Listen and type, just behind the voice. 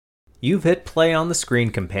You've hit play on The Screen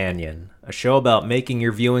Companion, a show about making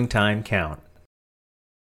your viewing time count.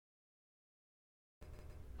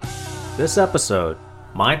 This episode,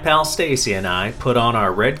 my pal Stacey and I put on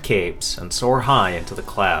our red capes and soar high into the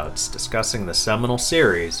clouds discussing the seminal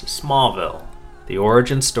series Smallville, the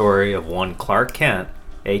origin story of one Clark Kent,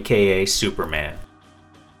 aka Superman.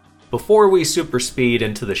 Before we super speed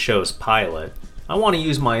into the show's pilot, I want to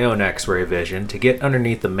use my own X-ray vision to get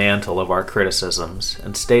underneath the mantle of our criticisms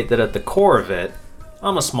and state that at the core of it,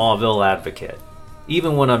 I'm a Smallville advocate,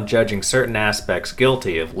 even when I'm judging certain aspects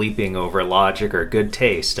guilty of leaping over logic or good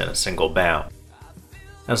taste in a single bound.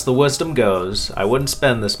 As the wisdom goes, I wouldn't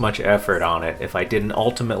spend this much effort on it if I didn't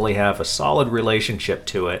ultimately have a solid relationship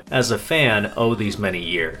to it as a fan these many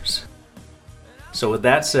years. So with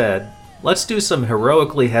that said, let's do some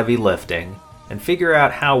heroically heavy lifting and figure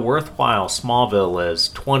out how worthwhile Smallville is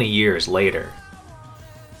 20 years later.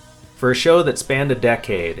 For a show that spanned a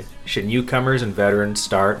decade, should newcomers and veterans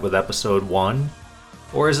start with episode 1?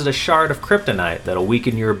 Or is it a shard of kryptonite that'll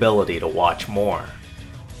weaken your ability to watch more?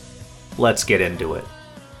 Let's get into it.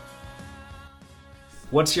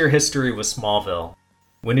 What's your history with Smallville?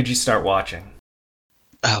 When did you start watching?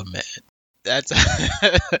 Oh man, that's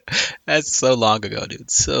that's so long ago, dude.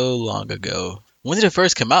 So long ago. When did it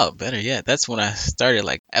first come out? Better yet, that's when I started,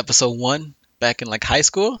 like, episode 1 back in, like, high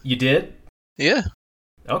school. You did? Yeah.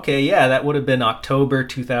 Okay, yeah, that would have been October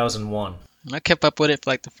 2001. I kept up with it for,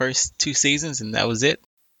 like, the first 2 seasons, and that was it.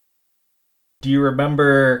 Do you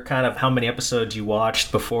remember kind of how many episodes you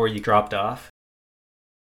watched before you dropped off?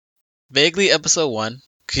 Vaguely episode 1,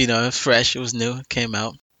 because, it was fresh, it was new, it came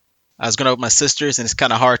out. I was growing up with my sisters, and it's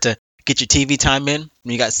kind of hard to get your TV time in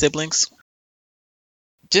when you got siblings.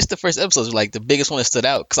 Just the first episode was like the biggest one that stood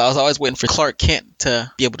out because I was always waiting for Clark Kent to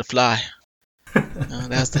be able to fly.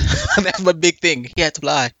 That's my big thing. He had to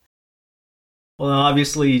fly. Well,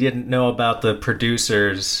 obviously you didn't know about the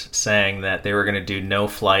producers saying that they were going to do no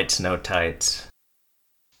flights, no tights.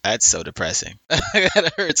 That's so depressing.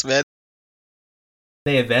 That hurts, man.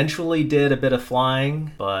 They eventually did a bit of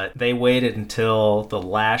flying, but they waited until the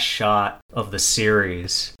last shot of the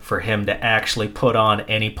series for him to actually put on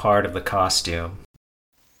any part of the costume.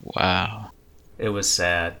 Wow. It was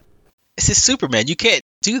sad. This is Superman. You can't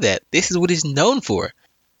do that. This is what he's known for.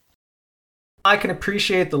 I can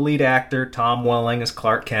appreciate the lead actor, Tom Welling, as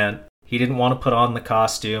Clark Kent. He didn't want to put on the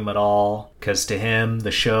costume at all, because to him, the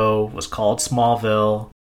show was called Smallville.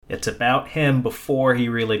 It's about him before he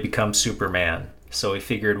really becomes Superman. So he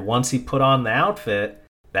figured once he put on the outfit,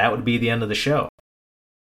 that would be the end of the show.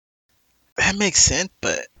 That makes sense,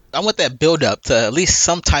 but I want that build-up to at least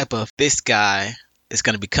some type of this guy is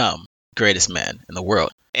going to become greatest man in the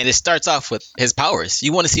world. And it starts off with his powers.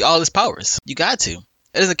 You want to see all his powers. You got to.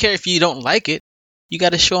 It doesn't care if you don't like it. You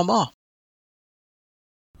got to show them all.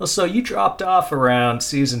 Well, so you dropped off around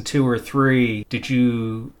season 2 or 3. Did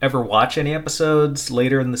you ever watch any episodes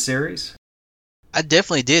later in the series? I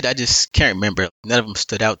definitely did. I just can't remember. None of them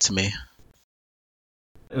stood out to me.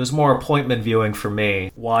 It was more appointment viewing for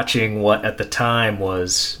me, watching what at the time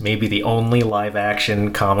was maybe the only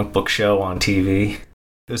live-action comic book show on TV.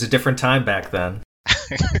 It was a different time back then.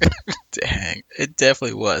 Dang, it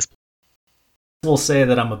definitely was. We'll say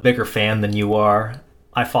that I'm a bigger fan than you are.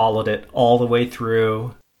 I followed it all the way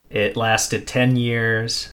through. It lasted 10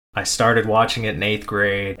 years. I started watching it in 8th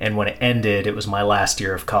grade, and when it ended, it was my last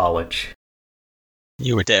year of college.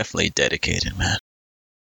 You were definitely dedicated, man.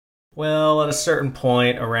 Well, at a certain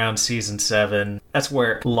point around season 7, that's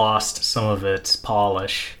where it lost some of its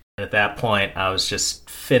polish. At that point, I was just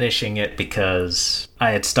finishing it because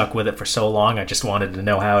I had stuck with it for so long, I just wanted to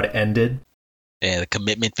know how it ended. And the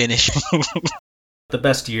commitment finish. The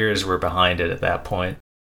best years were behind it at that point.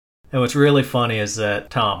 And what's really funny is that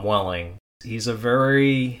Tom Welling, he's a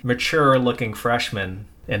very mature-looking freshman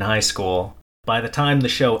in high school. By the time the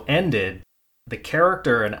show ended, the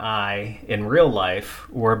character and I, in real life,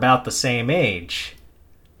 were about the same age.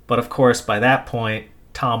 But of course, by that point,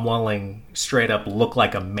 Tom Welling straight up looked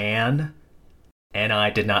like a man, and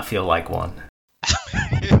I did not feel like one.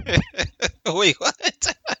 Wait,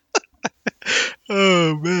 what?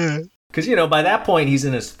 Oh, man. Because, by that point, he's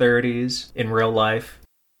in his 30s in real life.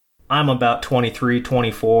 I'm about 23,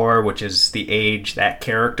 24, which is the age that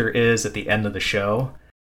character is at the end of the show.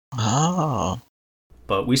 Oh.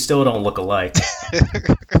 But we still don't look alike.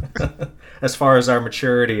 As far as our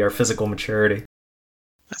maturity, our physical maturity.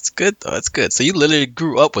 That's good, though. That's good. So you literally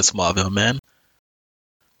grew up with Smallville, man.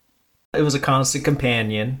 It was a constant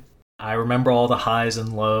companion. I remember all the highs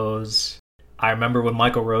and lows. I remember when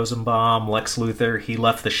Michael Rosenbaum, Lex Luthor, he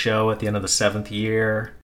left the show at the end of the 7th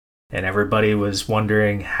year. And everybody was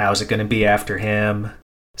wondering, how's it going to be after him?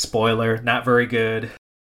 Spoiler, not very good.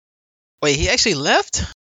 Wait, he actually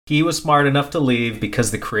left? He was smart enough to leave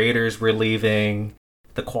because the creators were leaving,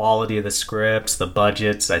 the quality of the scripts, the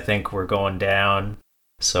budgets, I think, were going down.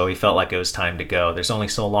 So he felt like it was time to go. There's only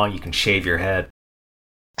so long you can shave your head.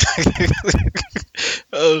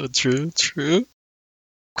 Oh, true. I'm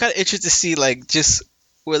kind of interested to see, like, just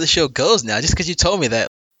where the show goes now, just because you told me that.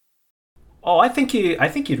 Oh, I think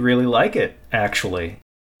you'd really like it, actually.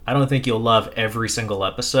 I don't think you'll love every single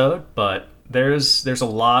episode, but there's a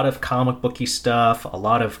lot of comic booky stuff, a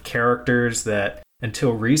lot of characters that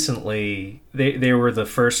until recently they were the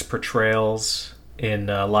first portrayals in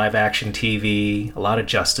live action TV, a lot of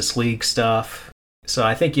Justice League stuff. So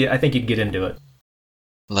I think you'd get into it.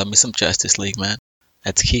 Love me some Justice League, man.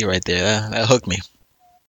 That's key right there. That hooked me.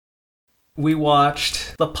 We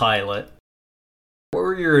watched the pilot. What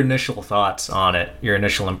were your initial thoughts on it? Your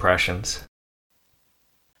initial impressions?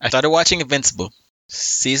 I started watching Invincible,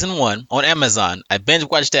 season 1 on Amazon. I binge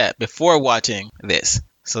watched that before watching this.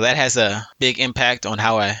 So that has a big impact on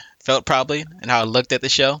how I felt probably and how I looked at the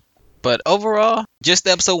show. But overall, just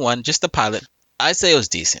episode 1, just the pilot, I'd say it was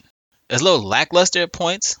decent. It was a little lackluster at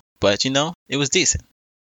points, but it was decent.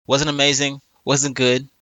 Wasn't amazing, wasn't good.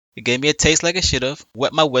 It gave me a taste like it should have,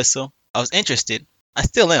 wet my whistle. I was interested. I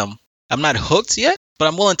still am. I'm not hooked yet, but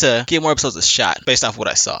I'm willing to give more episodes a shot based off what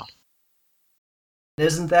I saw.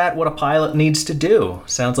 Isn't that what a pilot needs to do?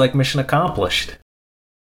 Sounds like mission accomplished.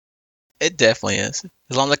 It definitely is.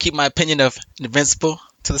 As long as I keep my opinion of Invincible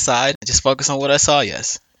to the side and just focus on what I saw,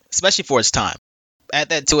 yes. Especially for its time. Add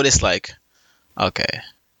that to it, it's like, okay,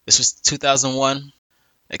 this was 2001.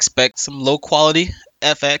 Expect some low quality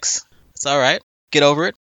FX. It's alright. Get over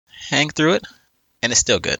it. Hang through it. And it's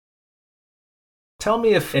still good. Tell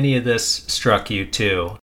me if any of this struck you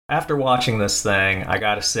too. After watching this thing, I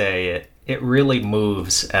gotta say, it really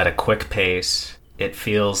moves at a quick pace. It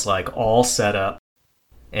feels like all set up,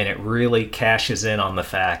 and it really cashes in on the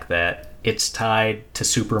fact that it's tied to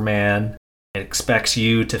Superman. It expects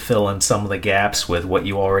you to fill in some of the gaps with what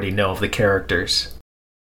you already know of the characters.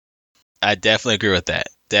 I definitely agree with that.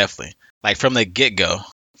 Definitely. Like from the get-go.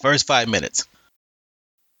 First 5 minutes.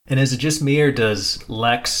 And is it just me, or does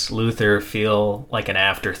Lex Luthor feel like an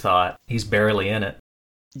afterthought? He's barely in it.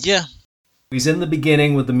 Yeah. He's in the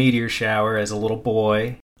beginning with the meteor shower as a little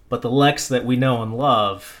boy, but the Lex that we know and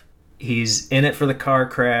love, he's in it for the car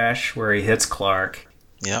crash where he hits Clark.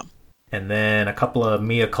 Yep. And then a couple of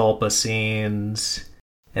mea culpa scenes.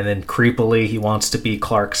 And then creepily, he wants to be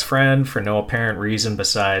Clark's friend for no apparent reason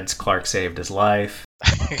besides Clark saved his life.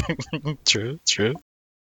 True.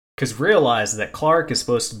 Because realize that Clark is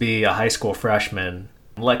supposed to be a high school freshman.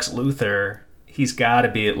 Lex Luthor, he's got to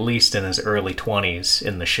be at least in his early 20s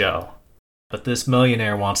in the show. But this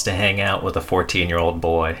millionaire wants to hang out with a 14-year-old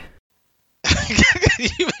boy.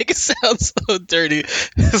 You make it sound so dirty.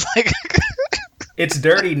 It's like... It's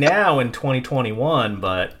dirty now in 2021,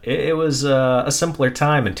 but it was a simpler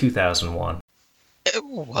time in 2001. It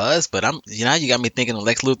was, but you got me thinking of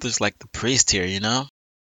Lex Luthor's like the priest here,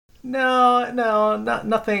 No,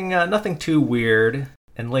 nothing too weird.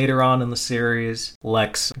 And later on in the series,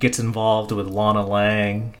 Lex gets involved with Lana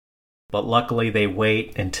Lang, but luckily they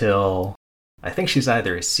wait until I think she's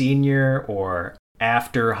either a senior or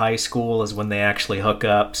after high school is when they actually hook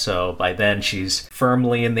up, so by then she's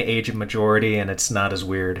firmly in the age of majority and it's not as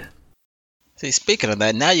weird. See, speaking of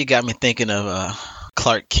that, now you got me thinking of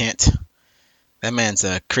Clark Kent. That man's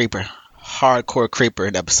a creeper. Hardcore creeper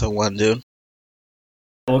in episode 1, dude.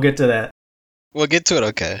 We'll get to that. We'll get to it,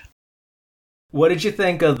 okay. What did you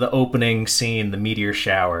think of the opening scene, the meteor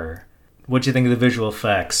shower? What did you think of the visual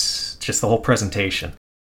effects? Just the whole presentation?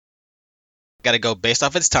 Got to go based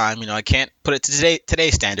off its time. I can't put it to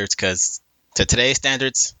today's standards because to today's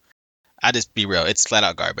standards, I just be real. It's flat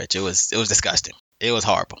out garbage. It was disgusting. It was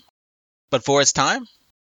horrible. But for its time,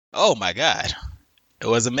 oh my God, it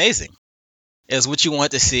was amazing. It was what you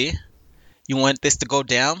want to see. You want this to go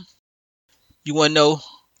down. You want to know,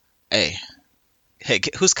 hey,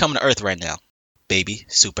 who's coming to Earth right now? Baby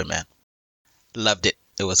Superman. Loved it.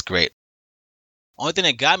 It was great. Only thing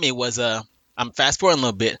that got me was I'm fast forwarding a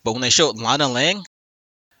little bit, but when they showed Lana Lang,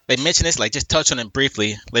 they mentioned this, like just touched on it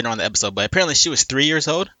briefly later on in the episode, but apparently she was 3 years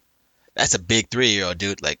old. That's a big 3-year-old,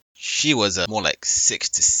 dude. Like, she was more like 6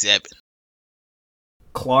 to 7.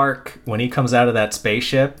 Clark, when he comes out of that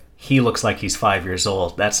spaceship, he looks like he's 5 years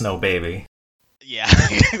old. That's no baby. Yeah,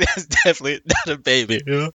 that's definitely not a baby.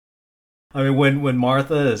 Yeah. I mean, when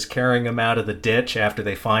Martha is carrying him out of the ditch after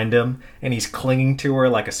they find him, and he's clinging to her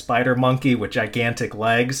like a spider monkey with gigantic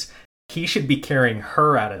legs, he should be carrying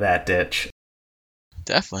her out of that ditch.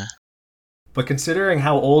 Definitely. But considering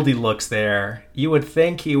how old he looks there, you would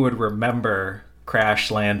think he would remember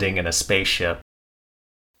crash landing in a spaceship.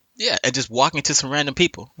 Yeah, and just walking to some random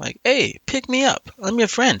people. Like, hey, pick me up. I'm your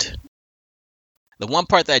friend. The one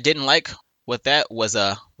part that I didn't like with that was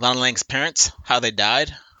Lana Lang's parents, how they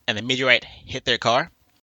died, and the meteorite hit their car.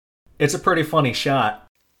 It's a pretty funny shot.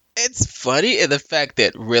 It's funny in the fact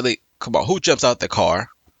that really, come on, who jumps out the car,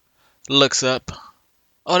 looks up,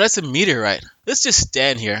 oh, that's a meteorite. Let's just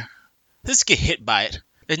stand here. Let's get hit by it.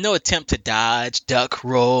 There's no attempt to dodge, duck,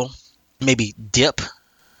 roll, maybe dip.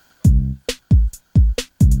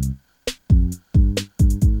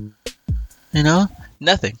 You know,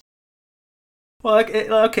 nothing. Well,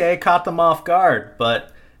 okay, caught them off guard,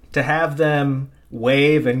 but to have them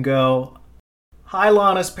wave and go, "Hi,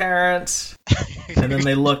 Lana's parents," and then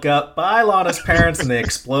they look up, "Bye, Lana's parents," and they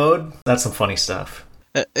explode, that's some funny stuff.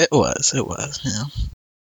 It was, yeah.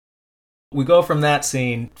 We go from that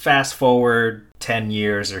scene, fast forward 10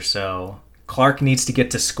 years or so. Clark needs to get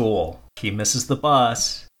to school. He misses the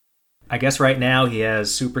bus. I guess right now he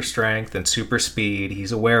has super strength and super speed.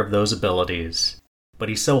 He's aware of those abilities. But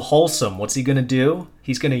he's so wholesome. What's he going to do?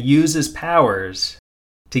 He's going to use his powers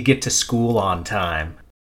to get to school on time.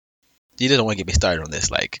 You don't want to get me started on this.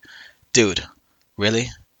 Like, dude, really?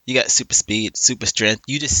 You got super speed, super strength.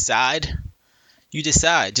 You decide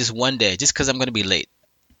just one day, just because I'm going to be late.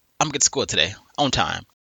 I'm going to get to school today, on time.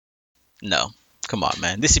 No. Come on,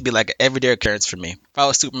 man. This should be like an everyday occurrence for me. If I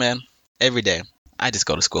was Superman, every day, I just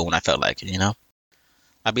go to school when I felt like it, you know?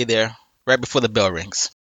 I'll be there right before the bell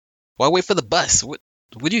rings. Why wait for the bus? What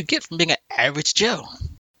do you get from being an average Joe?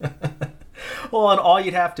 Well, and all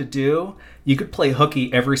you'd have to do, you could play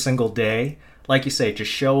hooky every single day. Like you say,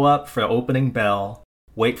 just show up for the opening bell,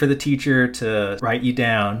 wait for the teacher to write you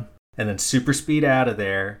down, and then super speed out of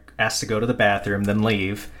there, ask to go to the bathroom, then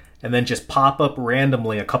leave, and then just pop up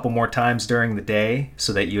randomly a couple more times during the day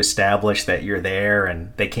so that you establish that you're there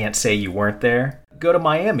and they can't say you weren't there. Go to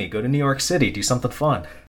Miami, go to New York City, do something fun.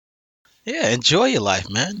 Yeah, enjoy your life,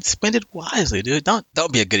 man. Spend it wisely, dude.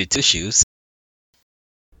 Don't be a goody two-shoes.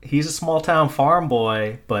 He's a small-town farm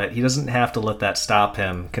boy, but he doesn't have to let that stop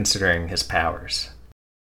him considering his powers.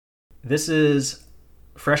 This is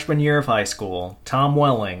freshman year of high school. Tom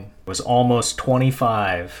Welling was almost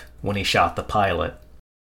 25 when he shot the pilot.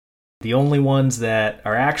 The only ones that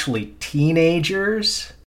are actually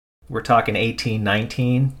teenagers, we're talking 18,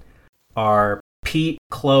 19, are Pete,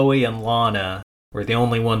 Chloe, and Lana were the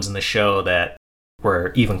only ones in the show that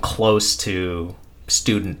were even close to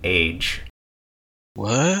student age.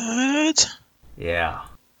 What? Yeah.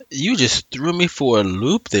 You just threw me for a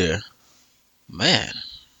loop there. Man.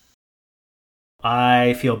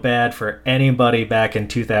 I feel bad for anybody back in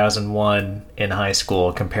 2001 in high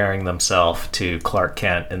school comparing themselves to Clark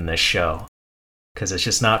Kent in this show. Because it's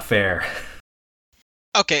just not fair.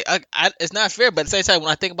 Okay, it's not fair, but at the same time,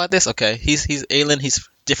 when I think about this, okay, he's alien, he's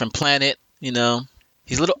different planet, you know.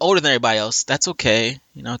 He's a little older than everybody else. That's okay,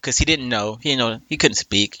 you know, because he didn't know. He couldn't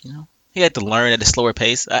speak, you know. He had to learn at a slower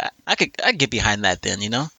pace. I could get behind that then, you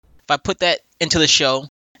know. If I put that into the show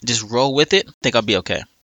and just roll with it, I think I'll be okay.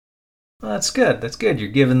 Well, that's good. That's good.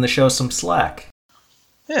 You're giving the show some slack.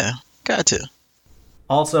 Yeah, got to.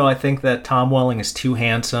 Also, I think that Tom Welling is too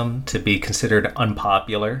handsome to be considered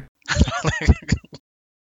unpopular.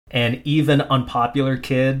 And even unpopular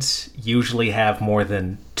kids usually have more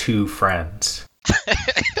than 2 friends.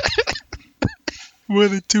 More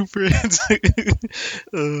than 2 friends.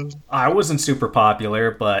 I wasn't super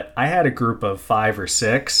popular, but I had a group of 5 or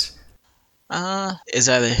 6. Is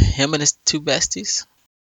either him and his 2 besties?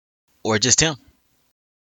 Or just him?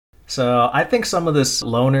 So I think some of this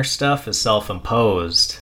loner stuff is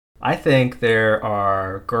self-imposed. I think there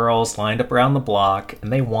are girls lined up around the block,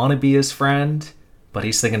 and they want to be his friend, but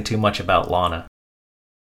he's thinking too much about Lana.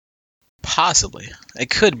 Possibly. It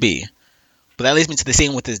could be. But that leads me to the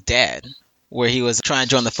scene with his dad, where he was trying to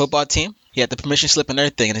join the football team. He had the permission slip and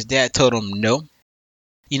everything, and his dad told him no.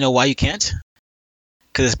 You know why you can't?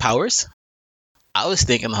 Because his powers? I was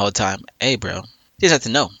thinking the whole time, hey bro, you just have to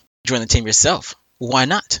know. Join the team yourself. Why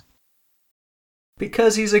not?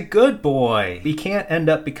 Because he's a good boy. He can't end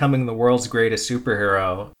up becoming the world's greatest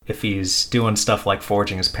superhero if he's doing stuff like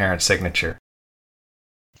forging his parents' signature.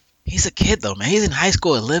 He's a kid though, man. He's in high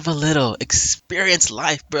school. Live a little. Experience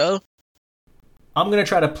life, bro. I'm going to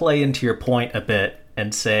try to play into your point a bit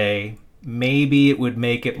and say maybe it would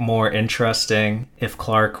make it more interesting if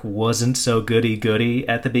Clark wasn't so goody-goody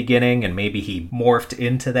at the beginning and maybe he morphed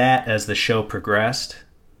into that as the show progressed.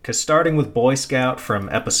 Because starting with Boy Scout from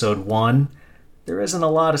episode 1, there isn't a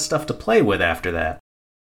lot of stuff to play with after that.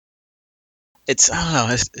 I don't know,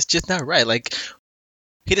 it's just not right. Like,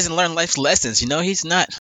 he doesn't learn life's lessons. He's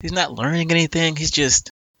not learning anything. He's just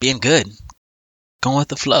being good, going with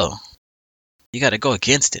the flow. You got to go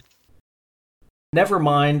against it. Never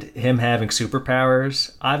mind him having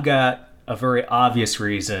superpowers. I've got a very obvious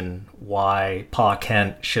reason why Pa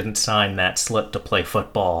Kent shouldn't sign that slip to play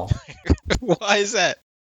football. Why is that?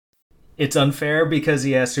 It's unfair because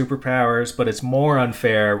he has superpowers, but it's more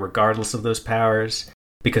unfair, regardless of those powers,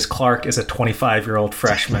 because Clark is a 25-year-old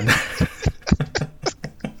freshman.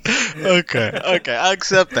 Okay, I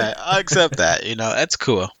accept that. That's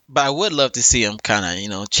cool. But I would love to see him kind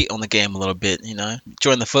of, cheat on the game a little bit,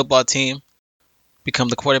 join the football team, become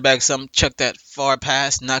the quarterback, chuck that far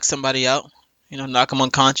pass, knock somebody out, knock them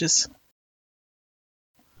unconscious.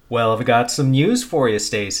 Well, I've got some news for you,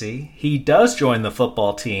 Stacey. He does join the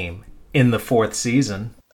football team in the 4th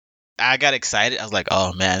season. I got excited. I was like,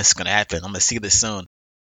 oh man, this is going to happen. I'm going to see this soon.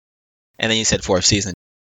 And then you said 4th season.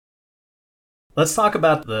 Let's talk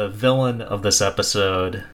about the villain of this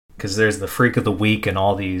episode, because there's the Freak of the Week in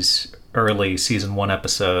all these early Season 1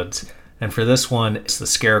 episodes. And for this one, it's the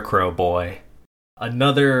Scarecrow Boy.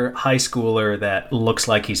 Another high schooler that looks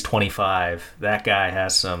like he's 25. That guy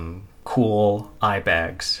has some cool eye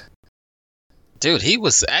bags. Dude, he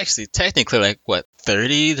was actually technically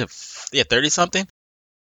 30 something?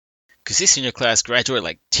 Because his senior class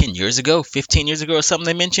graduated 10 years ago, 15 years ago or something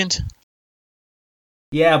they mentioned.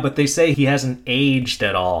 Yeah, but they say he hasn't aged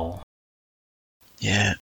at all.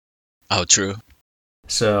 Yeah. Oh, true.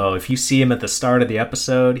 So if you see him at the start of the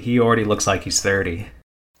episode, he already looks like he's 30.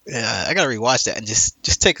 Yeah, I gotta rewatch that and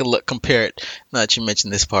just take a look, compare it, now that you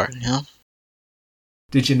mentioned this part,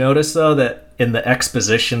 Did you notice, though, that in the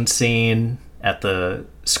exposition scene at the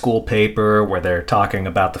school paper where they're talking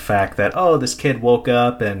about the fact that, oh, this kid woke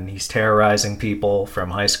up and he's terrorizing people from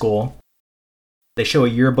high school, they show a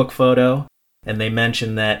yearbook photo and they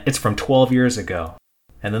mention that it's from 12 years ago.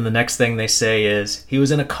 And then the next thing they say is, he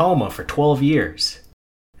was in a coma for 12 years.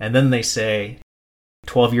 And then they say,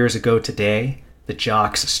 12 years ago today, the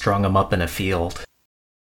jocks strung him up in a field.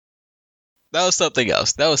 That was something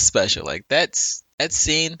else. That was special. That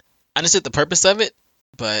scene, I understood the purpose of it,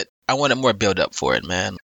 but I wanted more build up for it,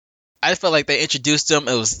 man. I felt like they introduced him.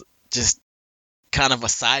 It was just kind of a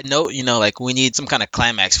side note, we need some kind of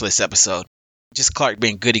climax for this episode. Just Clark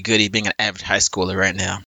being goody-goody, being an average high schooler right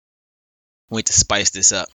now. We need to spice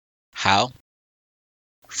this up. How?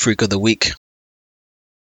 Freak of the Week.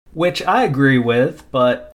 Which I agree with,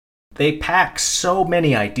 but they pack so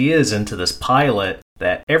many ideas into this pilot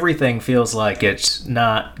that everything feels like it's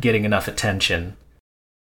not getting enough attention.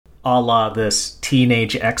 A la this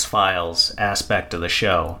Teenage X-Files aspect of the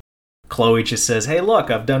show. Chloe just says, hey look,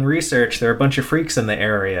 I've done research, there are a bunch of freaks in the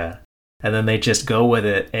area. And then they just go with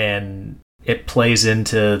it, and it plays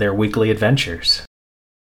into their weekly adventures.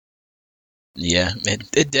 Yeah,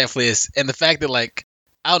 it definitely is. And the fact that,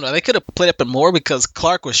 I don't know, they could have played up it more because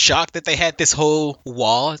Clark was shocked that they had this whole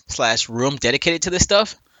wall/room dedicated to this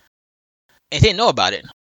stuff. And he didn't know about it.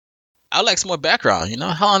 I'd like some more background,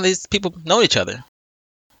 How long have these people known each other?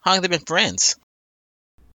 How long have they been friends?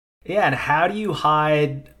 Yeah, and how do you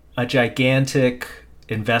hide a gigantic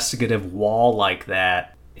investigative wall like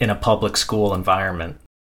that in a public school environment?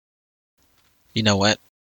 You know what?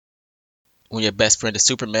 When your best friend is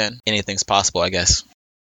Superman, anything's possible, I guess.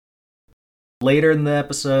 Later in the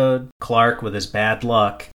episode, Clark, with his bad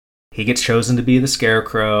luck, he gets chosen to be the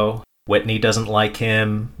Scarecrow. Whitney doesn't like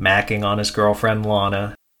him, macking on his girlfriend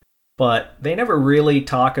Lana. But they never really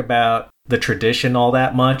talk about the tradition all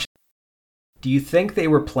that much. Do you think they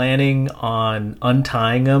were planning on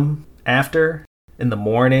untying him after? In the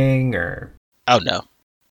morning, or... Oh, no.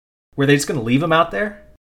 Were they just going to leave him out there?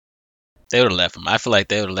 They would have left him. I feel like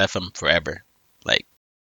they would have left him forever.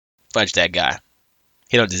 Fudge that guy.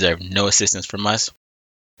 He don't deserve no assistance from us.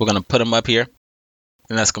 We're going to put him up here,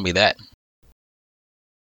 and that's going to be that.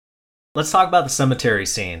 Let's talk about the cemetery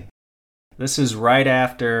scene. This is right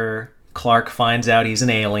after Clark finds out he's an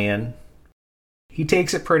alien. He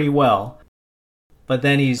takes it pretty well, but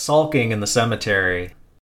then he's sulking in the cemetery.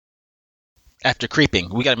 After creeping,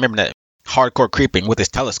 we got to remember that hardcore creeping with his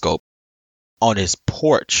telescope on his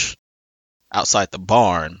porch outside the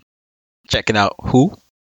barn, checking out who?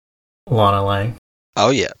 Lana Lang. Oh,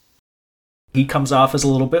 yeah. He comes off as a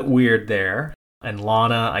little bit weird there, and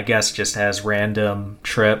Lana, I guess, just has random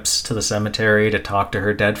trips to the cemetery to talk to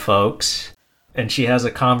her dead folks, and she has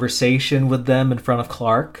a conversation with them in front of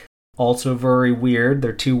Clark. Also very weird.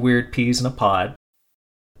 They're two weird peas in a pod.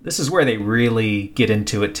 This is where they really get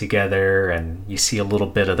into it together, and you see a little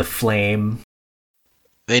bit of the flame.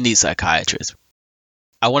 They need psychiatrists.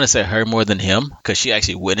 I want to say her more than him, because she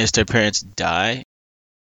actually witnessed her parents die.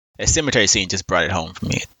 A cemetery scene just brought it home for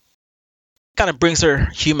me. Kind of brings her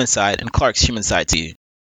human side and Clark's human side to you.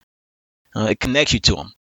 It connects you to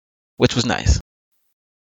him, which was nice.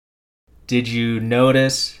 Did you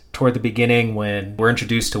notice toward the beginning when we're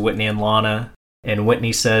introduced to Whitney and Lana, and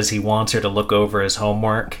Whitney says he wants her to look over his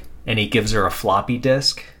homework, and he gives her a floppy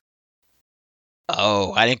disk?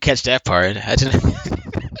 Oh, I didn't catch that part. I didn't.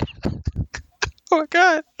 Oh my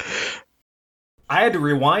god. I had to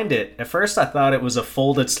rewind it. At first I thought it was a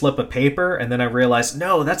folded slip of paper, and then I realized,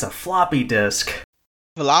 no, that's a floppy disk.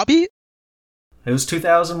 Floppy? It was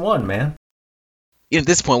 2001, man. At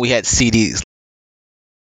this point, we had CDs.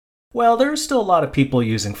 Well, there's still a lot of people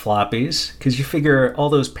using floppies, because you figure all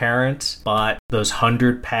those parents bought those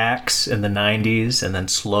 100 packs in the 90s and then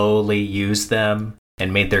slowly used them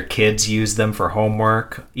and made their kids use them for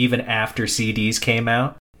homework, even after CDs came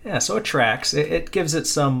out. Yeah, so it tracks. It gives it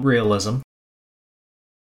some realism.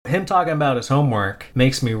 Him talking about his homework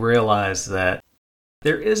makes me realize that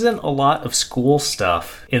there isn't a lot of school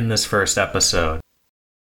stuff in this first episode.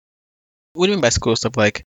 What do you mean by school stuff?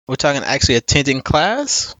 Like, we're talking actually attending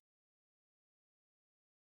class?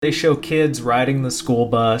 They show kids riding the school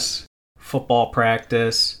bus, football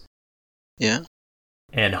practice, Yeah.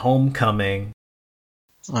 and homecoming.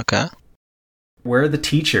 Okay. Where are the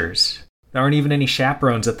teachers? There aren't even any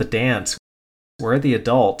chaperones at the dance. Where are the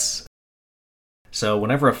adults? So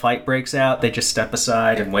whenever a fight breaks out, they just step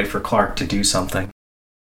aside and wait for Clark to do something.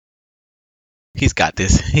 He's got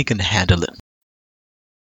this. He can handle it.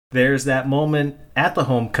 There's that moment at the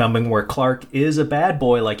homecoming where Clark is a bad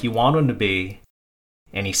boy like you want him to be,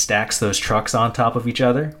 and he stacks those trucks on top of each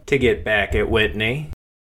other to get back at Whitney.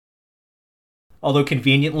 Although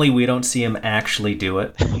conveniently, we don't see him actually do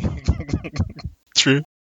it. True.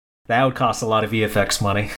 That would cost a lot of VFX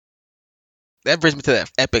money. That brings me to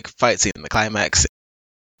that epic fight scene in the climax.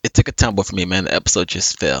 It took a tumble for me, man. The episode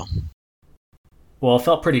just fell. Well, it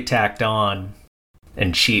felt pretty tacked on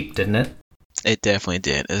and cheap, didn't it? It definitely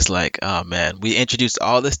did. It's like, oh man, we introduced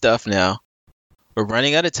all this stuff now. We're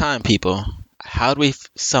running out of time, people. How do we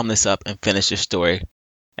sum this up and finish this story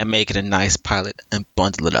and make it a nice pilot and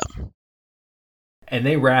bundle it up? And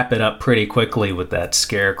they wrap it up pretty quickly with that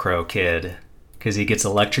Scarecrow kid, because he gets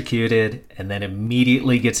electrocuted and then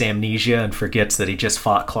immediately gets amnesia and forgets that he just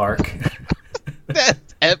fought Clark.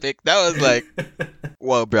 That's epic. That was like,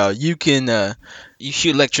 whoa, bro, you can, you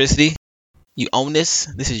shoot electricity, you own this,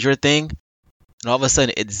 this is your thing, and all of a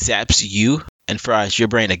sudden it zaps you and fries your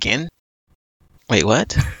brain again? Wait,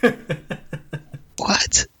 what?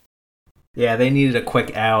 What? Yeah, they needed a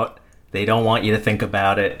quick out. They don't want you to think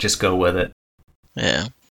about it, just go with it. Yeah.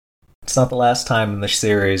 It's not the last time in the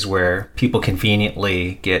series where people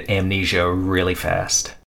conveniently get amnesia really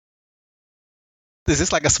fast. Is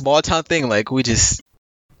this like a small town thing? Like, we just...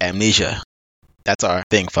 amnesia. That's our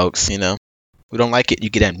thing, folks, you know? We don't like it, you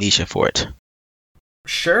get amnesia for it.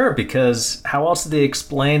 Sure, because how else do they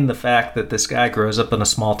explain the fact that this guy grows up in a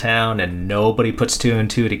small town and nobody puts two and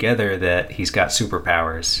two together that he's got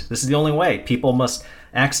superpowers? This is the only way. People must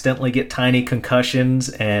accidentally get tiny concussions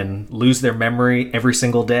and lose their memory every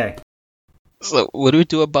single day. So what do we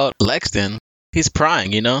do about Lex then? He's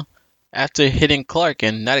prying, you know? After hitting Clark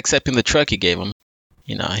and not accepting the truck he gave him,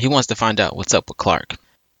 you know, he wants to find out what's up with Clark.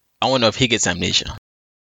 I want to know if he gets amnesia.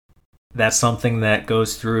 That's something that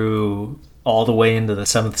goes through all the way into the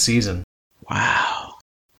 7th season. Wow.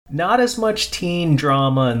 Not as much teen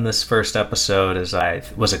drama in this first episode as I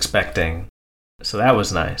was expecting. So that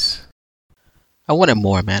was nice. I wanted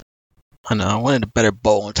more, man. I know, I wanted a better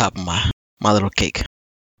bowl on top of my little cake.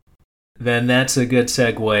 Then that's a good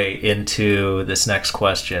segue into this next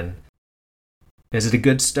question. Is it a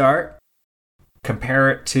good start?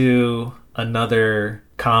 Compare it to another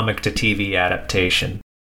comic to TV adaptation.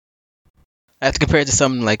 I have to compare it to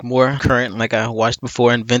something like more current, like I watched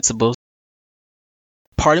before, Invincible.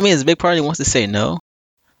 Part of me is a big part of me wants to say no,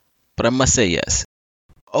 but I must say yes.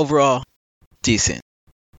 Overall, decent.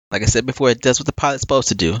 Like I said before, it does what the pilot's supposed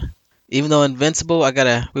to do. Even though Invincible, I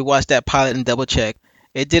gotta rewatch that pilot and double check.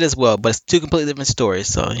 It did as well, but it's two completely different stories,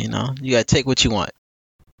 so, you know, you gotta take what you want.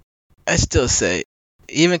 I still say,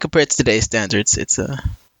 even compared to today's standards,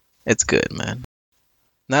 it's good, man.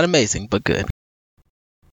 Not amazing, but good.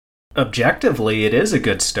 Objectively, it is a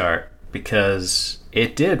good start, because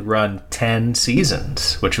it did run 10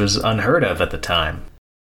 seasons, which was unheard of at the time.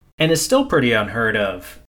 And is still pretty unheard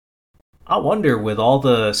of. I wonder, with all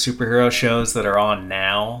the superhero shows that are on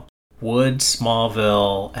now, would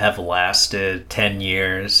Smallville have lasted 10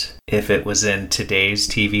 years if it was in today's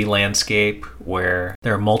TV landscape, where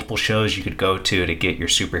there are multiple shows you could go to get your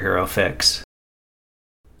superhero fix?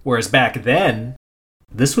 Whereas back then,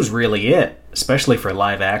 this was really it, especially for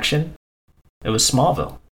live action. It was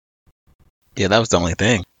Smallville. Yeah, that was the only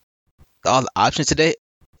thing. All the options today,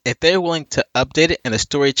 if they're willing to update it and the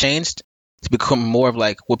story changed to become more of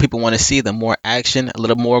like what people want to see, the more action, a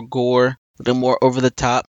little more gore, a little more over the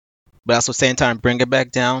top, but also at the same time bring it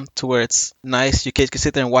back down to where it's nice, your kids can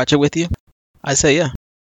sit there and watch it with you, I say yeah.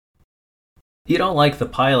 You don't like the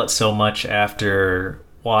pilot so much after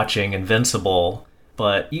watching Invincible,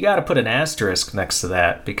 but you gotta put an asterisk next to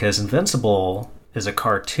that because Invincible is a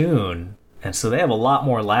cartoon, and so they have a lot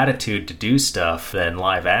more latitude to do stuff than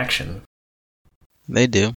live action. They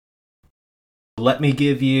do. Let me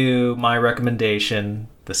give you my recommendation,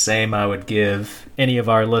 the same I would give any of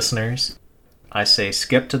our listeners. I say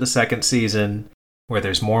skip to the second season, where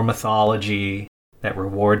there's more mythology that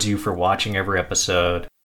rewards you for watching every episode,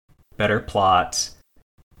 better plots,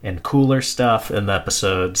 and cooler stuff in the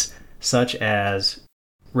episodes, such as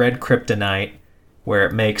Red Kryptonite, where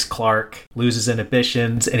it makes Clark lose his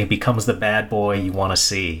inhibitions and he becomes the bad boy you want to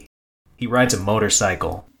see. He rides a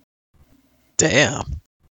motorcycle. Damn.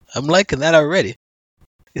 I'm liking that already.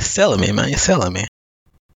 You're selling me, man. You're selling me.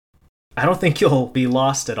 I don't think you'll be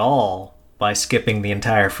lost at all by skipping the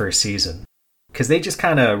entire first season, because they just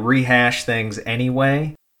kind of rehash things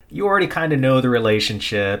anyway. You already kind of know the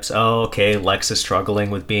relationships. Oh, okay, Lex is struggling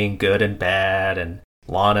with being good and bad, and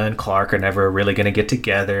Lana and Clark are never really going to get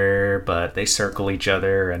together, but they circle each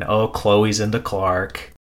other, and oh, Chloe's into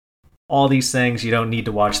Clark. All these things, you don't need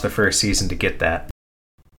to watch the first season to get that.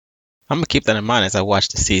 I'm going to keep that in mind as I watch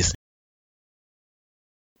the season.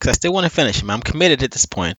 Because I still want to finish him. I'm committed at this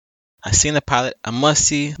point. I've seen the pilot. I must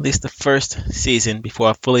see at least the first season before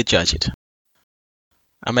I fully judge it.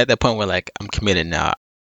 I'm at that point where like I'm committed now.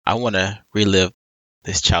 I want to relive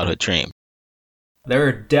this childhood dream. There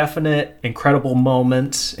are definite incredible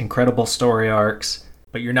moments, incredible story arcs,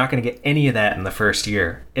 but you're not going to get any of that in the first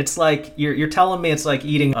year. It's like, you're telling me it's like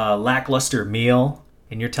eating a lackluster meal,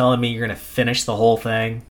 and you're telling me you're going to finish the whole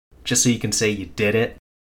thing just so you can say you did it,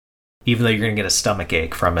 even though you're going to get a stomach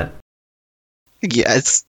ache from it.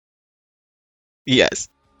 Yes. Yes.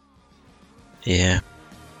 Yeah.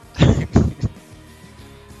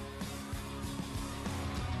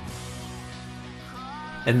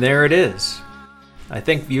 And there it is. I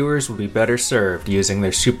think viewers would be better served using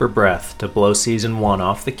their super breath to blow Season 1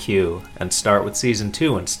 off the queue and start with Season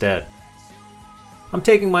 2 instead. I'm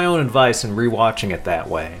taking my own advice and rewatching it that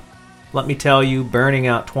way. Let me tell you, burning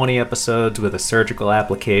out 20 episodes with a surgical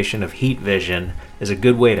application of heat vision is a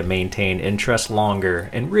good way to maintain interest longer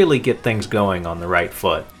and really get things going on the right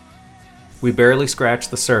foot. We barely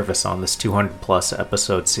scratched the surface on this 200-plus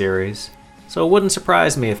episode series, so it wouldn't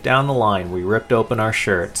surprise me if down the line we ripped open our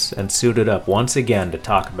shirts and suited up once again to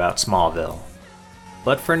talk about Smallville.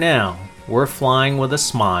 But for now, we're flying with a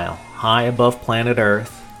smile high above planet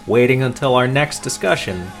Earth, waiting until our next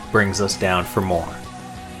discussion brings us down for more.